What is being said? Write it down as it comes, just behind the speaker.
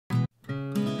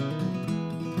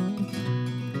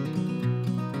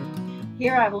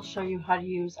Here I will show you how to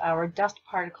use our dust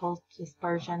particles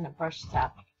dispersion brush set.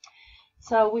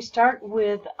 So we start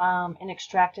with an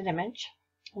extracted image,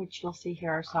 which you'll see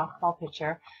here, our softball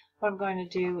picture. What I'm going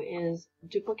to do is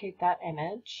duplicate that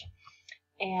image,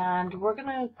 and we're going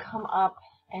to come up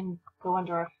and go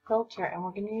under our filter, and we're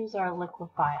going to use our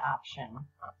Liquify option.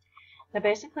 Now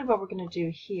basically what we're going to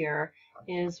do here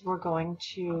is we're going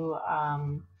to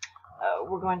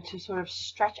sort of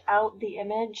stretch out the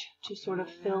image to sort of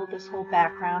fill this whole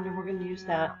background, and we're going to use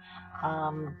that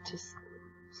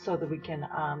so that we can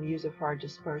use it for our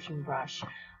dispersion brush.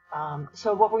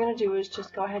 So what we're going to do is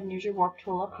just go ahead and use your warp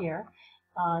tool up here,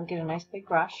 get a nice big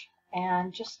brush,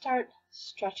 and just start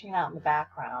stretching it out in the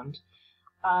background.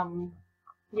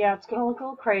 Yeah, it's going to look a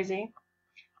little crazy,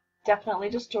 definitely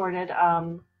distorted,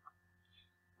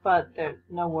 but there's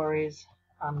no worries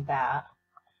on that.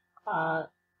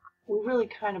 We really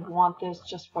kind of want this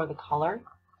just for the color,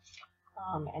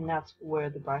 and that's where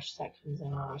the brush set comes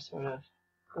in, where we're sort of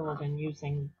fill it in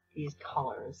using these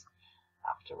colors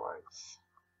afterwards.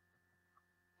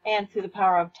 And through the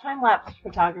power of time-lapse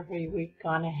photography, we've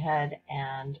gone ahead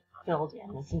and filled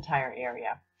in this entire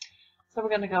area. So we're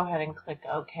going to go ahead and click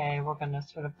OK. We're going to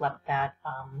sort of let that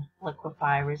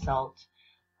Liquify result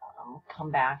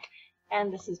come back,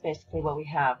 and this is basically what we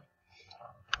have.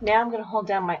 Now I'm going to hold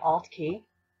down my Alt key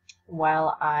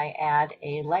while I add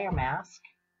a layer mask,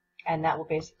 and that will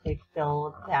basically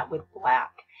fill that with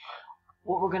black.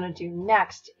 What we're going to do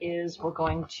next is we're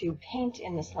going to paint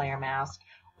in this layer mask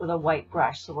with a white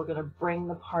brush. So we're going to bring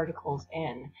the particles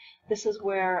in. This is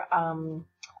where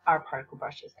our particle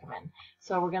brushes come in.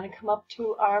 So we're going to come up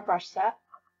to our brush set,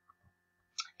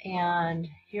 and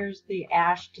here's the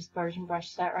ash dispersion brush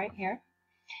set right here.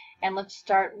 And let's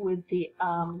start with the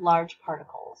large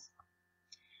particles.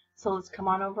 So let's come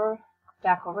on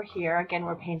back over here. Again,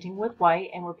 we're painting with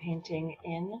white, and we're painting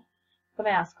in the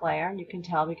mask layer, and you can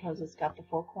tell because it's got the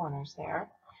four corners there.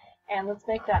 And let's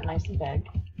make that nice and big.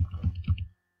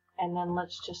 And then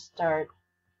let's just start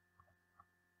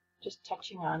just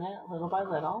touching on it little by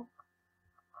little.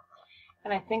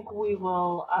 And I think we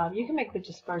will, you can make the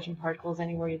dispersion particles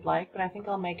anywhere you'd like, but I think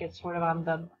I'll make it sort of on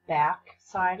the back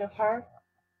side of her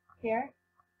here.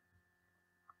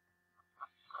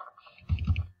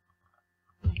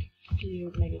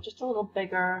 Make it just a little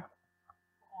bigger,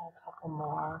 a couple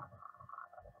more.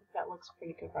 I think that looks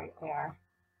pretty good right there.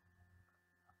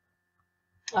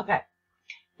 Okay,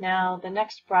 now the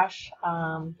next brush,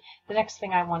 the next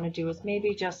thing I want to do is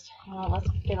maybe just, let's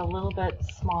get a little bit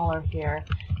smaller here.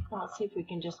 Let's see if we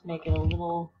can just make it a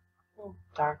little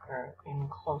darker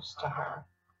and close to her.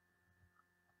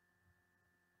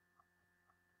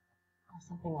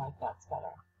 Something like that's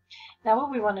better. Now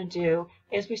what we want to do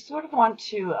is we sort of want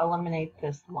to eliminate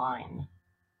this line,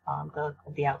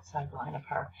 the outside line of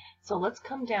her. So let's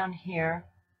come down here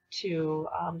to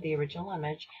the original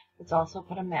image. Let's also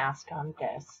put a mask on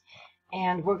this.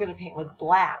 And we're going to paint with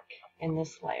black in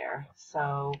this layer.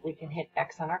 So we can hit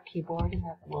X on our keyboard, and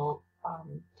that will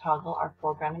toggle our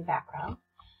foreground and background.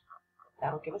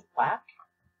 That'll give us black.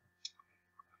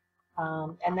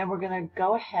 And then we're going to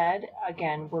go ahead,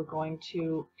 again, we're going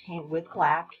to paint with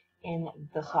black in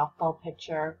the softball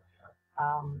picture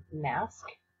mask,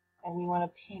 and we want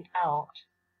to paint out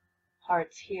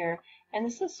parts here, and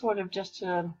this is sort of just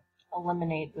to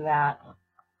eliminate that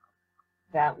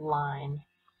line,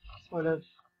 sort of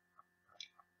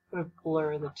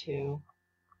blur the two,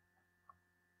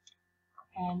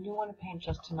 and you want to paint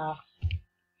just enough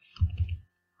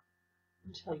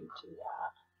until you do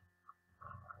that.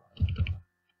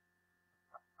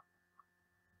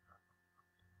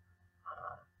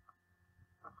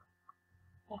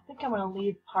 I think I'm going to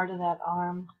leave part of that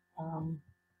arm. I don't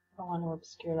want to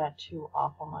obscure that too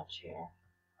awful much here.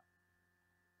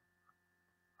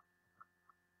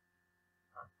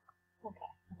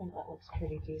 Okay, I think that looks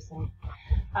pretty decent.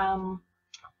 And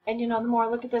the more I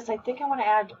look at this, I think I want to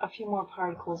add a few more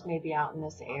particles maybe out in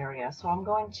this area. So I'm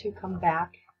going to come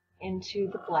back into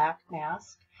the black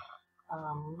mask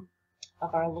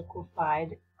of our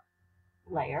liquefied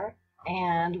layer.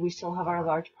 And we still have our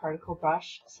large particle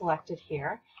brush selected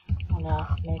here. I'm going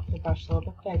to make the brush a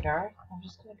little bit bigger. I'm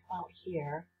just going to come out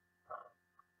here.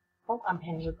 Oh, I'm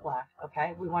painting with black.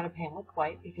 Okay, we want to paint with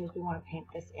white because we want to paint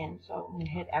this in. So I'm going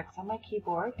to hit X on my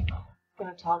keyboard. I'm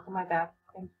going to toggle my back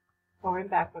and forward and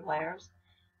backward layers.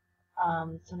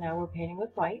 So now we're painting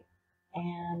with white,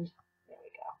 and there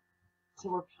we go. So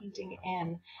we're painting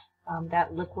in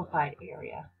that liquefied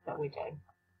area that we did.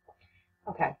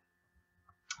 Okay.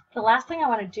 The last thing I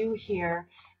want to do here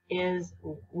is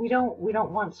we don't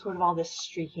want sort of all this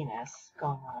streakiness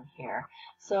going on here.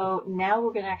 So now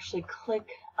we're going to actually click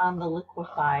on the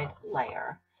liquefied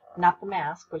layer, not the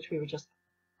mask, which we were just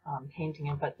painting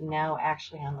in, but now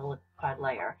actually on the liquefied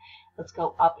layer. Let's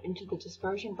go up into the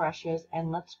dispersion brushes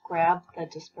and let's grab the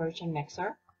dispersion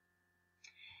mixer.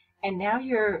 And now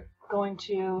you're going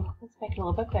to, let's make it a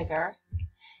little bit bigger,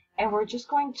 and we're just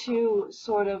going to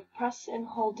sort of press and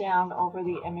hold down over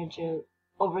the images,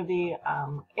 over the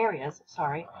areas,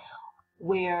 sorry,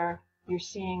 where you're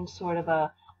seeing sort of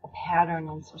a pattern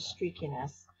and some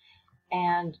streakiness.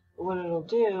 And what it'll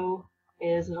do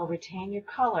is it'll retain your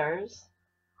colors,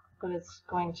 but it's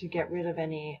going to get rid of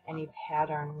any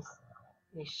patterns,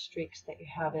 any streaks that you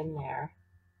have in there,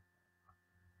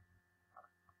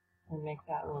 and make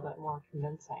that a little bit more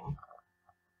convincing.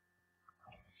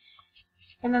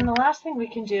 And then the last thing we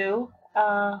can do,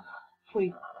 if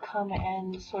we come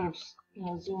and sort of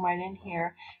zoom right in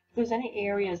here, if there's any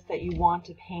areas that you want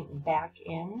to paint back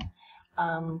in,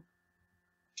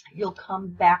 you'll come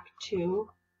back to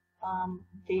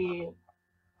the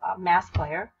mask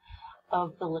layer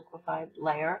of the liquefied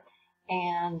layer,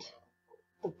 and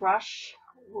the brush,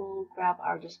 we'll grab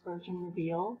our dispersion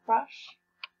reveal brush,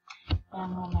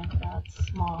 and we'll make that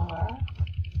smaller.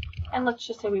 And let's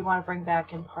just say we want to bring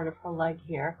back in part of her leg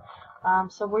here.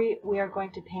 So we are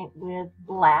going to paint with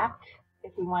black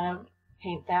if we want to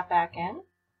paint that back in.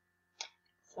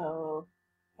 So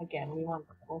again,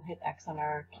 we'll hit X on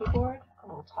our keyboard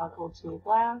and we'll toggle to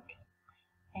black,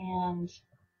 and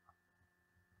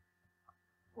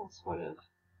we'll sort of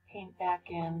paint back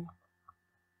in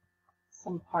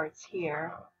some parts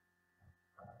here.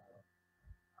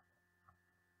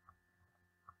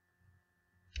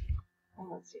 And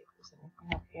let's see if there's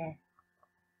anything up here.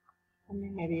 I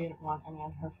mean, maybe you don't want any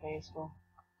on her face. We'll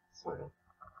sort of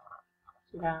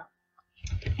do that.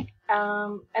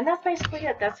 And that's basically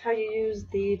it. That's how you use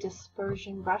the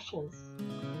dispersion brushes.